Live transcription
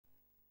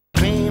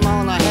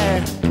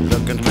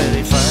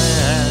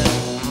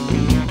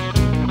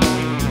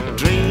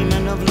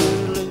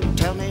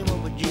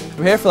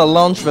We're here for the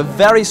launch of a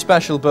very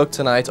special book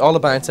tonight, all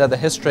about the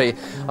history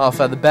of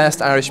the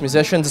best Irish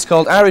musicians. It's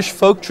called Irish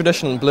Folk,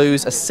 Tradition and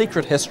Blues, A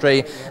Secret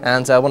History,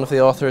 and one of the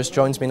authors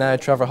joins me now,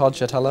 Trevor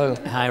Hodgett. Hello.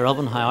 Hi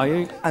Robin, how are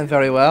you? I'm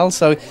very well.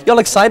 So, you're all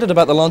excited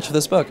about the launch of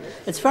this book?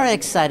 It's very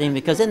exciting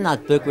because in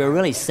that book we're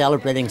really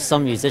celebrating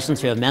some musicians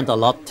who have meant a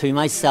lot to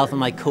myself and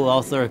my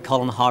co-author,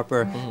 Colin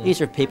Harper.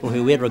 These are people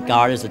who we'd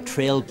regard as the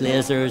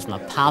trailblazers and the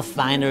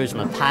pathfinders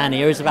and the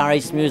pioneers of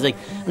Irish music,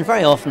 and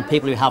very often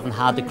people who haven't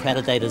had the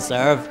credit they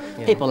deserve.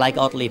 People like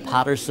Otley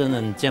Patterson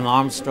and Jim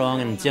Armstrong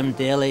and Jim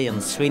Daly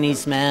and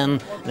Sweeney's Men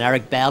and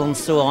Eric Bell and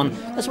so on,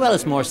 as well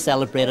as more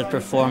celebrated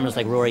performers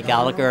like Rory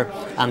Gallagher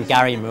and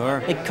Gary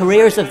Moore. The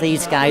careers of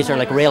these guys are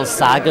like real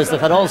sagas. They've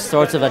had all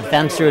sorts of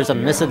adventures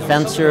and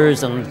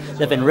misadventures, and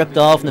they've been ripped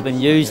off and they've been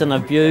used and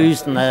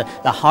abused, and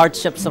the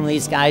hardships some of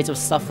these guys have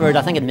suffered.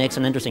 I think it makes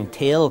an interesting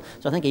tale.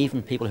 So I think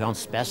even people who aren't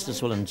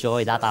specialists will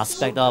enjoy that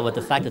aspect of it,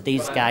 the fact that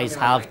these guys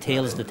have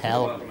tales to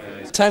tell.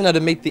 Time now to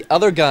meet the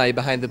other guy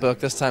behind the book,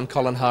 this time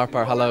Colin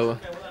Harper. Hello.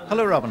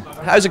 Hello, Robin.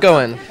 How's it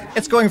going?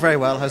 It's going very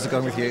well. How's it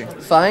going with you?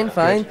 Fine,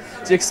 fine. Good.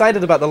 So you're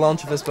excited about the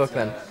launch of this book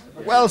then?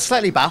 Well,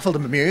 slightly baffled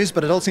and bemused,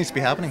 but it all seems to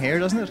be happening here,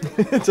 doesn't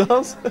it? It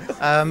does.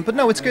 But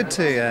no, it's good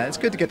to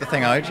get the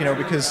thing out, you know,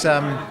 because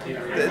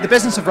the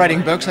business of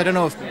writing books, I don't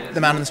know if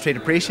the man on the street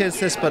appreciates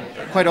this, but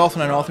quite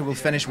often an author will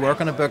finish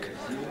work on a book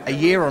a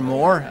year or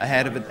more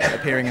ahead of it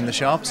appearing in the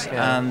shops,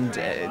 and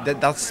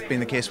that's been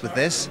the case with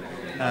this.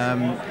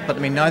 But I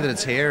mean, now that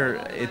it's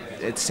here,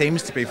 it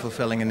seems to be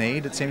fulfilling a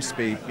need. It seems to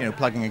be, you know,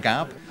 plugging a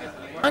gap.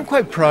 I'm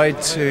quite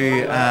proud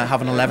to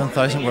have an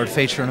 11,000 word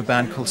feature on a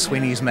band called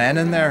Sweeney's Men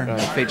in there,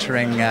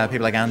 featuring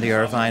people like Andy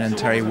Irvine and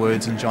Terry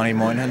Woods and Johnny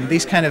Moynihan.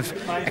 These kind of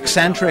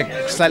eccentric,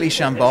 slightly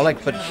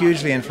shambolic, but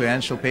hugely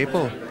influential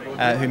people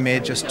who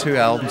made just 2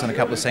 albums and a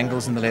couple of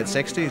singles in the late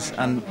 60s.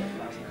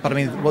 But I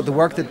mean, the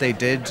work that they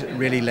did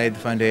really laid the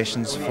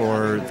foundations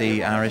for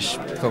the Irish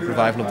folk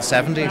revival of the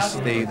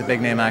 70s, the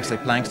big name acts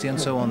like Planksty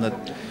and so on that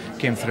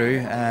came through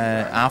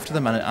after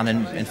them,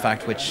 and in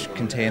fact which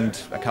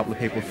contained a couple of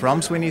people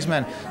from Sweeney's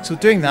Men. So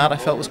doing that I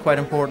felt was quite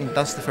important.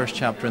 That's the first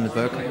chapter in the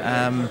book.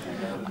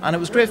 And it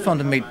was great fun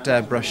to meet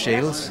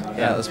Shiels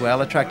as well.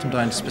 I tracked him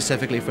down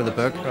specifically for the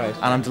book,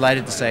 and I'm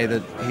delighted to say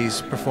that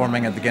he's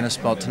performing at the Guinness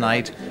Spot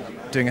tonight,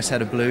 doing a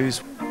set of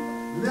blues.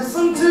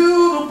 Listen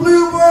to the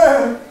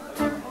bluebird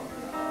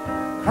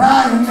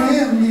crying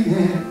in the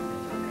air.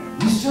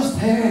 He's just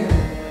here,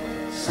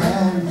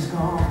 Sandy's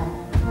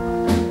gone.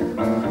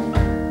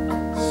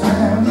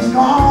 Sandy's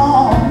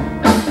gone.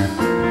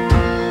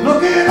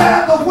 Looking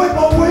at the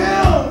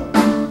whippoorwill,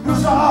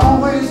 who's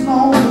always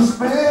known to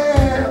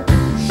spare.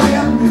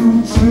 Shed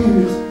new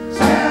tears.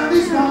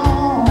 Sandy's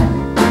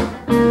gone.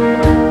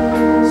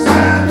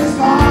 Sandy's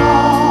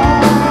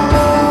gone.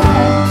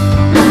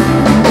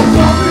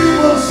 Some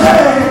people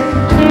say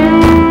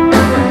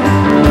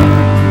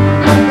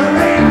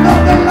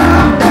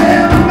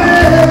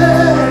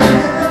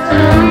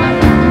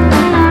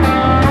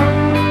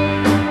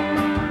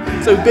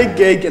So big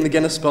gig in the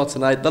Guinness Spot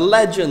tonight. The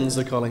legends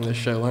are calling this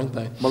show, aren't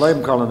they? Well,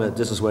 I'm calling it,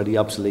 this is where the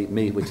obsolete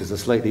meet, which is a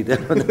slightly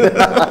different.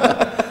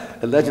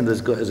 A legend is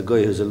a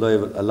guy who's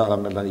alive a lot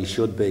longer than he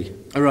should be.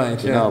 Right,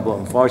 you know, but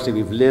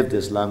unfortunately we've lived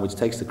this long, which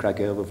takes the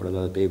crack out of it for a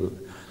lot of people.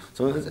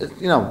 So,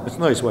 you know, it's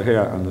nice we're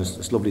here, and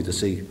it's lovely to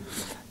see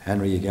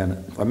Henry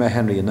again. I met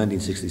Henry in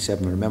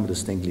 1967, I remember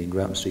distinctly in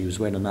Grattan Street. He was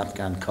wearing an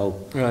Afghan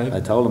coat. Right. I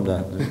told him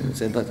that. I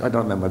said, I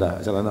don't remember that.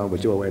 I said, I know,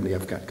 but you were wearing the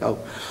Afghan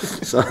coat.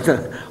 So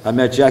I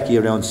met Jackie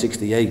around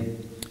 68. He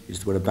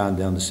used to wear a band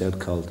down the south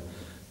called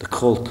The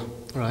Cult.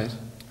 Right.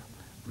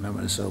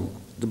 Remember, so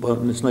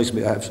it's nice to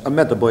meet. I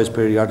met the boys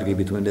periodically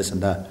between this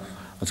and that.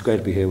 It's great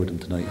to be here with them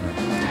tonight. You know.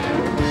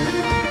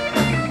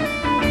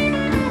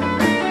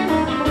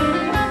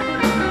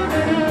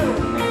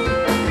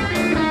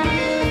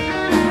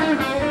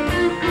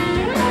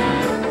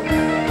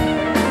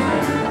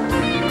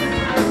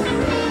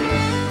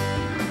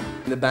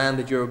 The band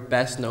that you're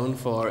best known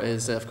for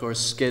is, of course,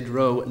 Skid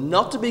Row.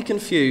 Not to be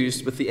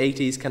confused with the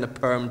 80s kind of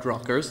permed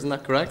rockers, isn't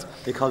that correct?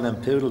 They call them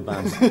poodle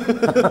bands.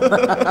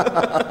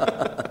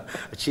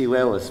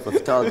 Chihuahuas,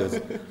 but toggers.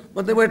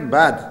 But they weren't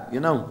bad, you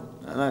know.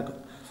 And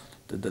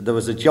there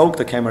was a joke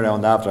that came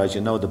around after, as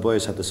you know, the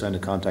boys had to sign a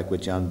contract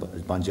with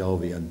Bon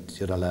Jovi and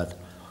the other lad,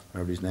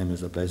 whatever his name is,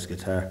 that plays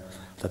guitar,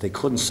 that they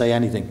couldn't say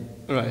anything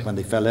when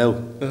they fell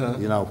out,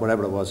 you know,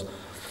 whatever it was.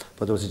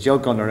 But there was a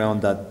joke going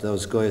around that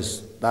those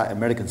guys, that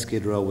American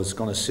Skid Row was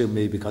going to sue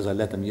me because I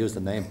let them use the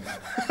name.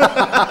 When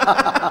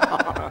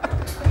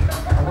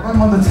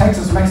I'm on the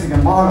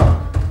Texas-Mexican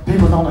border,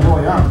 people don't know who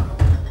I am.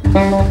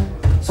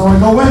 So we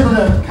go into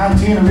the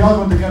canteen and we all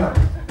go together.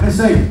 And they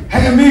say,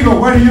 hey amigo,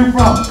 where are you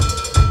from?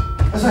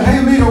 I say, hey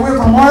amigo, we're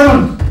from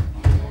Ireland.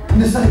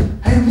 And they say,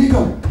 hey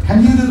amigo,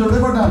 can you do the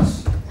river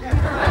dance?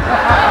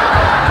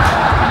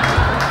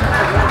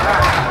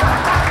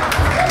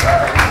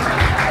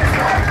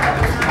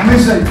 And they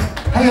say,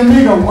 hey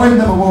amigo, I've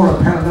never wore a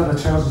pair of leather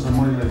trousers in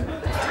my life.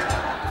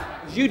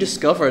 You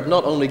discovered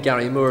not only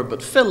Gary Moore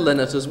but Phil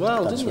Lynott as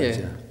well, didn't you?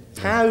 Yeah.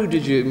 How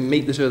did you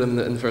meet the two of them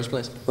in the first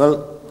place?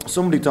 Well,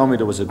 somebody told me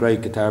there was a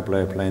great guitar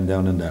player playing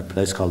down in a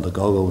place called the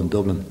Go-Go in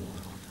Dublin,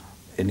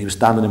 and he was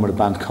standing in with a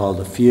band called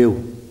The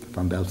Few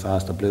from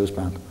Belfast, a blues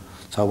band.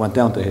 So I went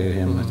down to hear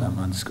him. I thought,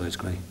 man, this guy's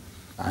great.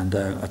 And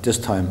at this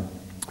time,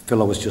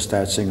 Philo was just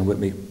started singing with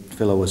me.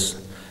 Philo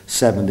was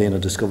 17. I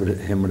discovered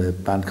him with a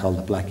band called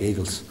the Black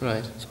Eagles.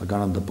 Right. So I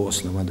got on the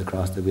bus and I went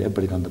across.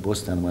 Everybody got on the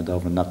bus then and went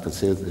over and knocked at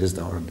his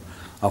door and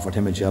offered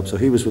him a job. So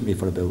he was with me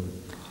for about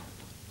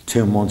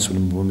 2 months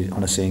when I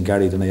was seeing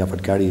Gary. Then I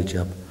offered Gary a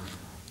job.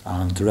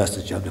 And the rest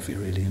is geography,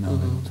 really, you know.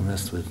 The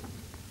rest was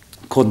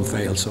couldn't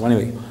fail. So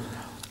anyway,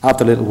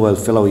 after a little while,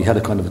 Philo, he had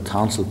a kind of a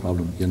tonsil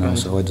problem, you know. Right.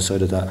 So I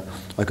decided that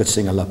I could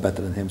sing a lot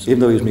better than him. So even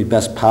though he was my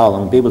best pal,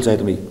 and when people say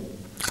to me,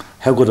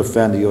 "How good a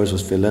friend of yours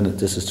was Phil Lynott?"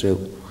 This is true.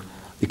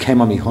 He came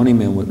on my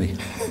honeymoon with me.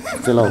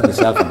 Philo,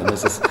 myself, and the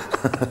missus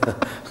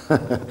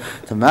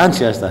to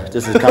Manchester.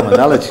 This is common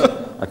knowledge.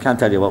 I can't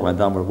tell you what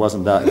went on, but it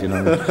wasn't that, you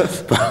know.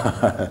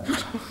 But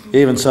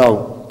even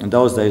so, in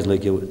those days,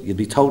 like you'd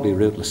be totally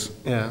ruthless.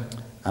 Yeah.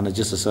 And I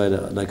just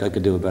decided like I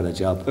could do a better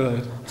job.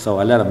 Right. So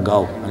I let him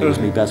go, and he was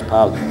my best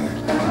pal.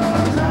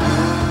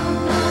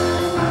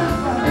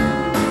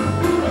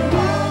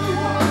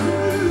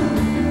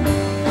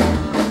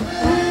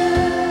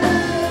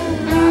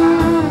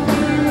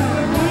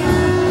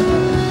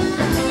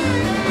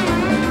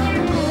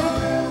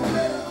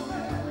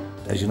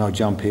 As you know,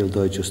 John Peel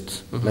died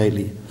just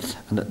lately,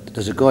 and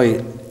there's a guy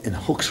in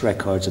Hooks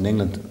Records in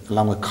England,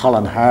 along with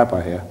Colin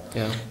Harper here,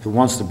 who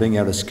wants to bring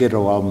out a Skid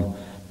Row album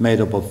made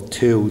up of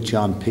 2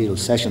 John Peel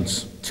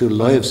sessions, 2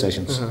 live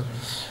sessions.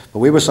 But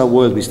we were so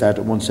wild we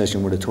started one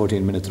session with a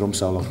 13-minute drum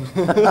solo. So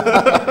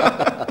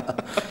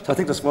I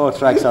think there's 4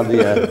 tracks on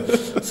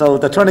the... so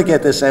they're trying to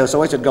get this out,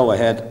 so I should go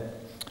ahead.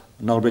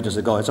 No Bridges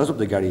to go. So it's up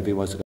to Gary if he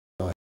wants to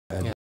go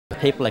ahead.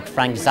 People like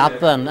Frank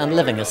Zappa and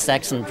living a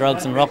sex and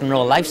drugs and rock and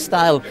roll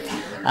lifestyle.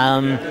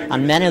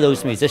 And many of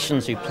those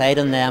musicians who played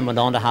in them went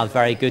on to have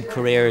very good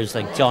careers.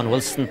 Like John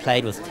Wilson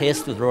played with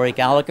Taste with Rory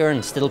Gallagher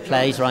and still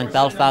plays around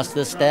Belfast to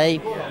this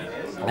day.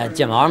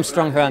 Jim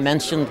Armstrong, who I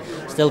mentioned,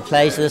 still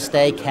plays to this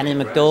day. Kenny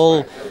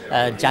McDowell,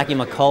 Jackie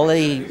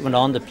McAuley went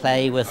on to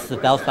play with the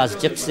Belfast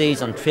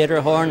Gypsies on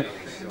Traderhorn.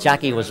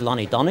 Jackie was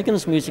Lonnie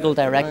Donegan's musical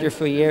director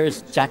for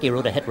years. Jackie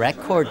wrote a hit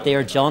record,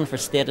 Dear John, for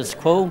Status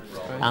Quo,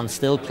 and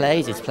still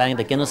plays. He's playing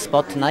the Guinness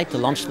Spot tonight to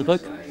launch the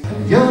book.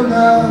 Your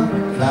love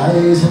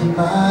flies in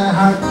my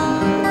heart.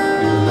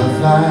 Your love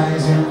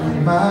flies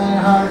in my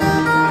heart.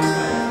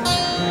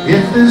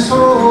 If this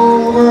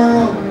whole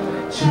world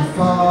should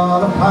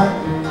fall apart,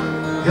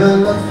 your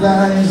love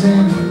flies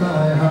in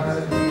my heart.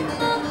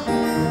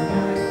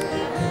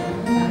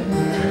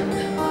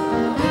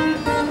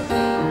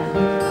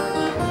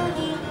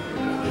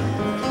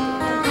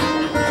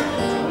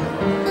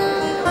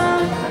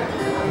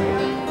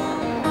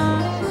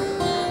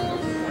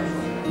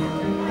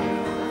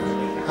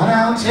 And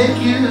I'll take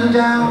you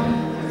down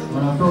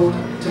on a boat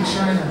to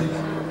China.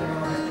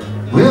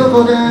 We'll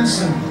go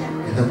dancing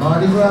in the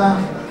Mardi Gras.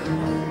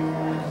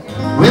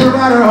 We'll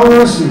ride our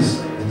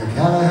horses in the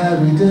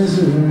Kalahari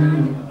Desert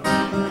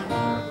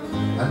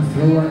and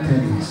throw our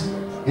pennies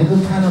in the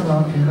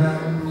Panama Canal.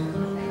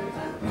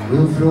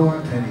 We'll throw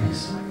our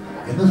pennies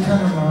in the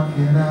Panama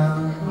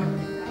Canal.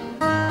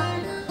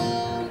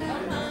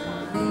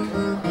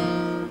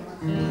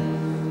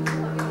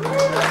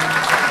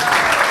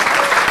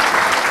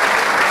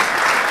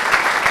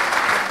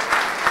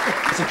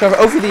 So Trevor,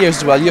 over the years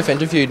as well, you've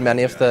interviewed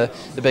many of the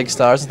big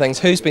stars and things.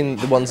 Who's been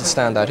the ones that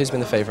stand out? Who's been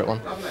the favourite one?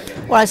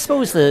 Well, I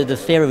suppose the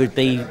favourite would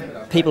be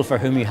people for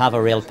whom you have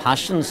a real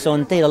passion. So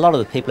indeed, a lot of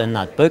the people in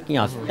that book, you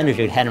know, I've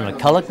interviewed Henry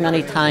McCullough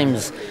many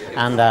times,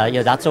 and you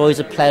know, that's always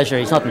a pleasure.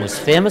 He's not the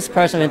most famous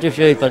person I've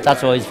interviewed, but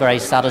that's always very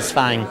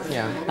satisfying.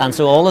 Yeah. And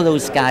so all of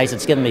those guys,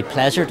 it's given me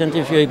pleasure to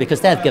interview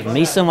because they've given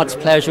me so much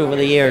pleasure over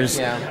the years.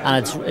 Yeah. And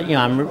it's, you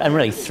know, I'm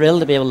really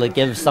thrilled to be able to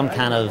give some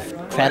kind of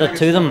credit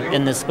to them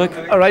in this book.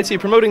 Alright, so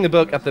you're promoting the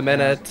book at the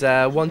minute.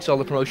 Once all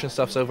the promotion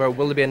stuff's over,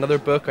 will there be another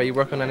book? Are you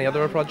working on any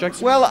other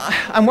projects? Well,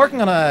 I'm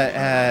working on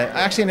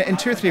actually in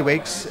 2 or 3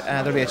 weeks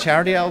there'll be a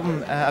charity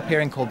album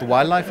appearing called the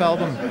Wildlife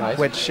Album, right,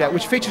 which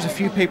features a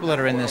few people that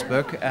are in this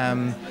book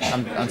and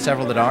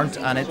several that aren't,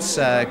 and it's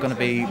going to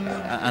be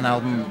an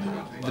album,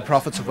 the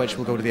profits of which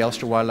will go to the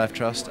Ulster Wildlife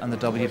Trust and the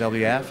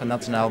WWF, and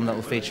that's an album that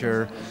will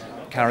feature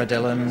Cara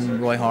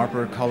Dillon, Roy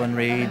Harper, Colin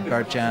Reid,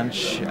 Bert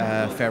Jansch,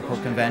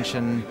 Fairport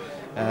Convention,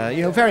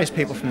 you know, various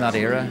people from that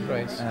era.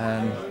 Right.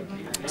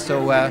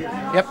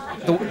 Yep,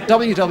 the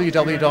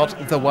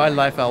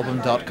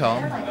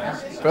www.thewildlifealbum.com.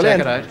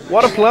 Brilliant. Check it out.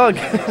 What a plug.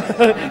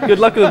 Good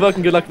luck with the book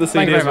and good luck with the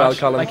CD as well,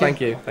 Colin.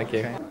 Thank you.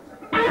 Okay.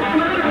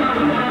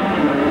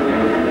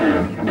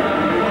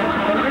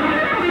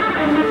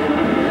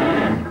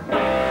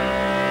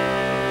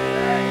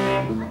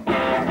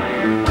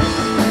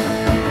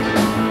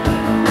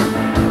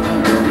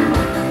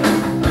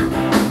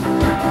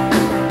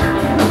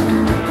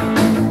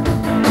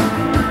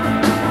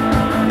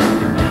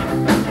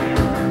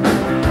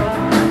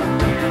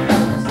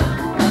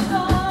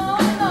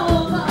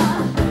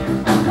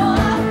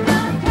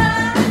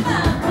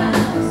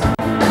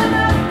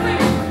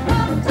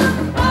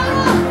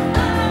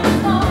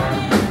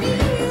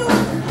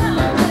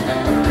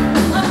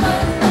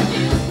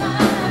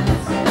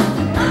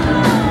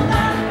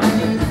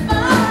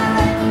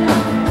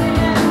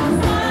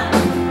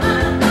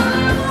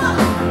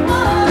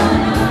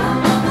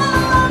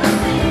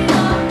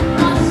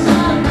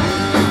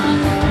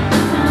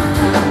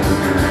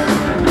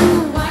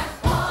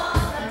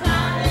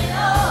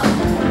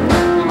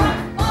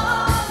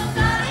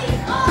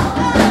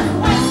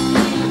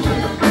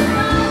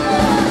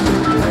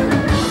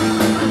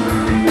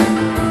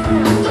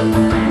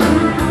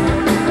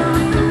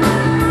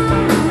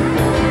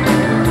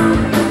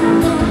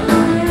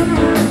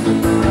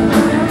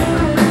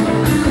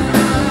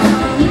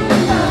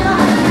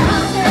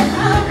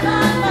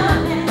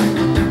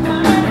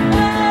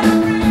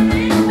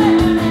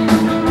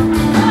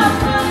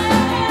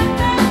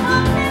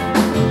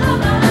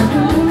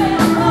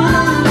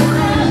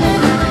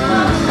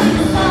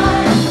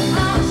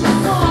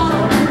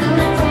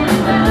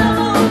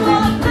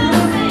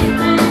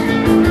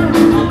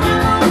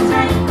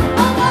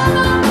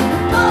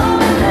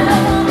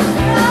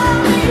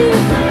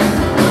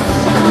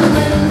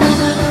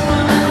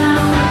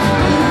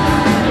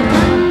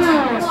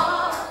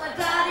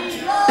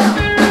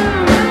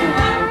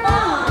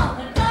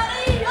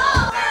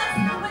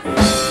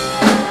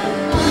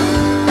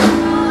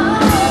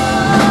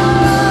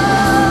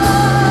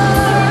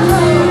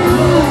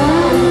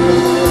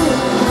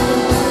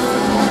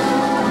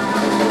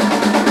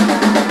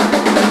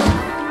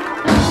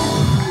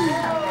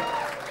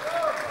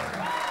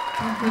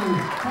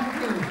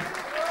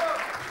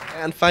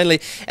 Finally,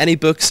 any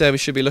books we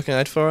should be looking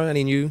out for?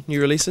 Any new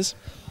releases?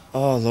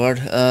 Oh Lord,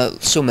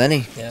 so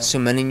many, Yeah. so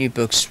many new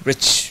books.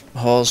 Rich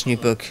Hall's new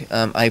book,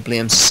 I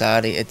Blame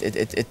Society.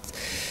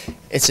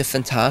 It's a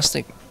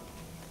fantastic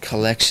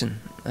collection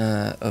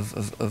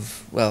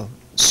of well,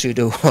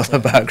 pseudo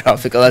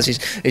autobiographical, as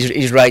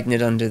he's writing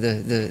it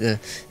under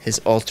his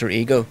alter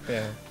ego.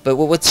 Yeah. But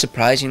what's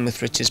surprising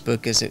with Rich's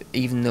book is that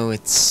even though he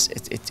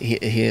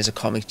is a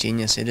comic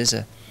genius, it is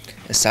a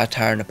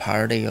satire and a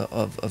parody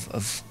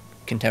of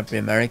contemporary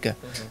America,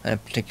 and a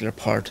particular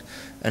part.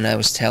 And I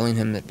was telling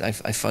him that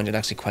I found it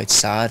actually quite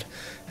sad,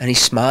 and he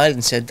smiled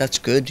and said, "That's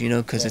good, you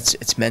know, because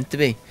it's meant to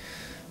be."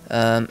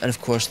 And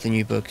of course the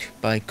new book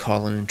by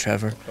Colin and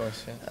Trevor. Of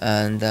course, yeah.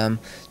 And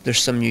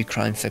there's some new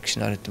crime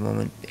fiction out at the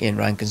moment. Ian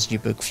Rankin's new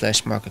book,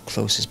 Flesh Market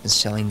Close, has been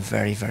selling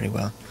very, very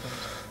well.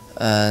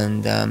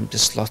 And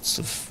just lots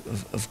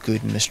of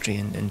good mystery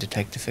and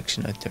detective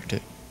fiction out there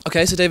too.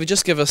 Okay, so David,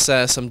 just give us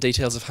some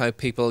details of how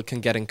people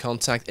can get in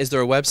contact. Is there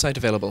a website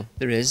available?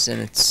 There is,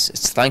 and it's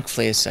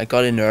thankfully, I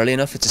got in early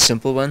enough. It's a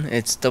simple one.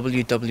 It's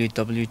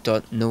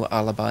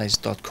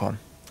www.noalibis.com.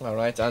 All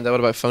right, and what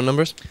about phone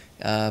numbers?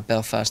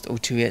 Belfast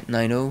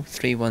 02890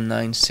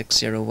 319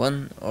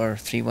 601 or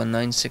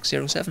 319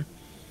 607.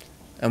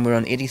 And we're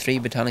on 83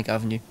 Botanic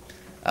Avenue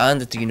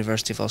and at the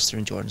University of Ulster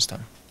in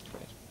Jordanstown.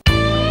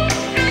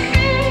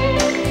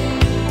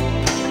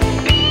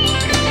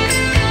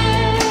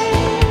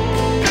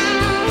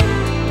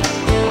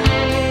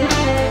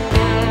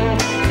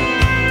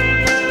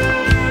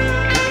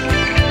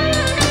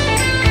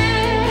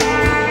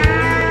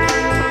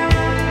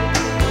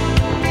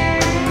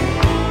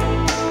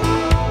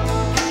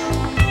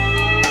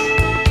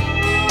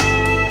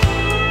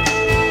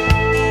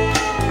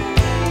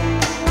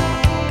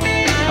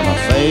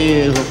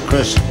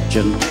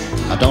 Christian,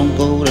 I don't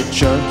go to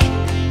church.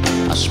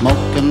 I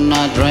smoke and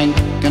I drink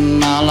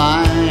and I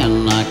lie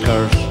and I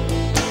curse.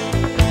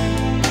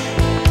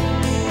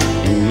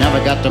 You never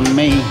got to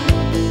me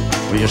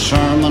for your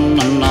sermon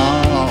and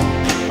all.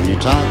 When you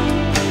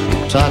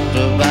talked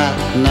about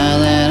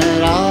nothing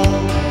at all.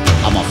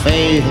 I'm a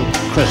failed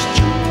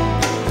Christian.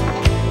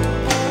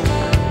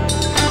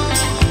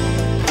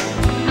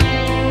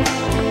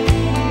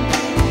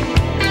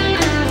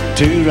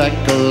 Two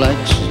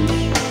recollections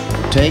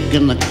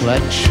taking the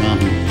collection,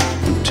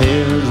 and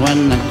tears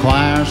when the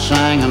choir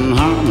sang in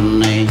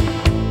harmony.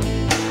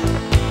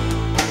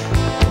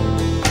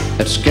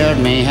 It scared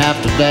me half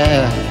to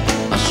death,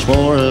 I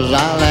swore as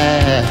I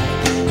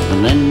left.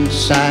 An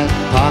inside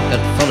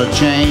pocket full of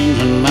change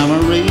and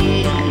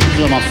memories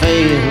of my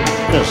failed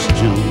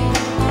Christian.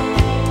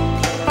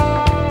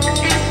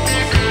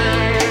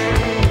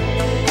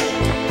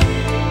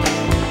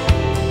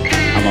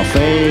 I'm a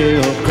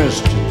failed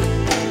Christian,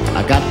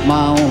 I got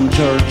my own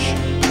church.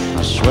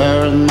 I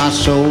swear in my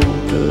soul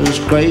to this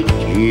great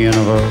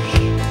universe.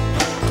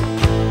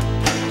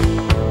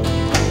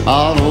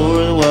 All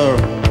over the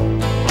world,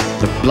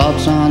 the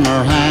blood's on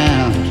their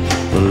hands.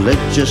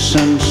 Religious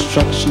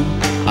instruction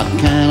I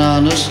can't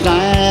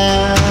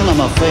understand.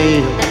 I'm a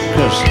failed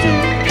Christian.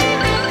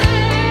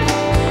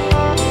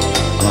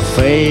 I'm a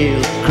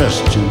failed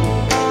Christian.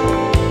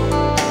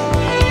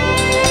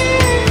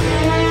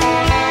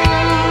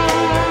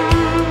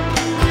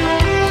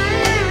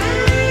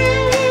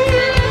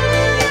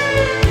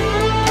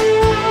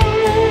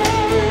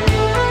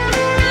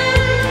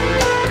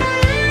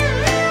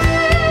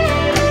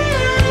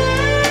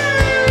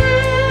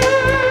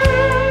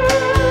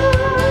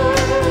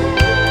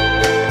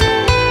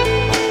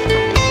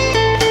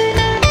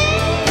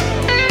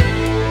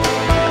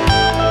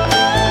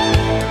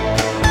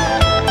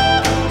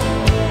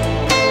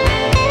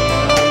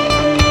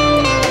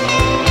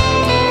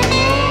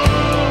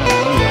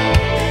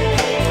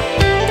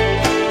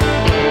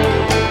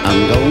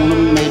 I'm gonna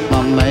meet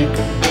my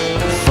maker,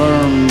 a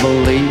firm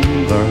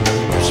believer.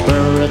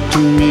 Spirit to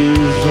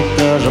music,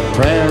 there's a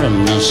prayer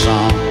in the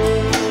song.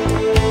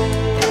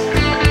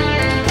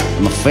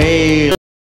 I'm a failed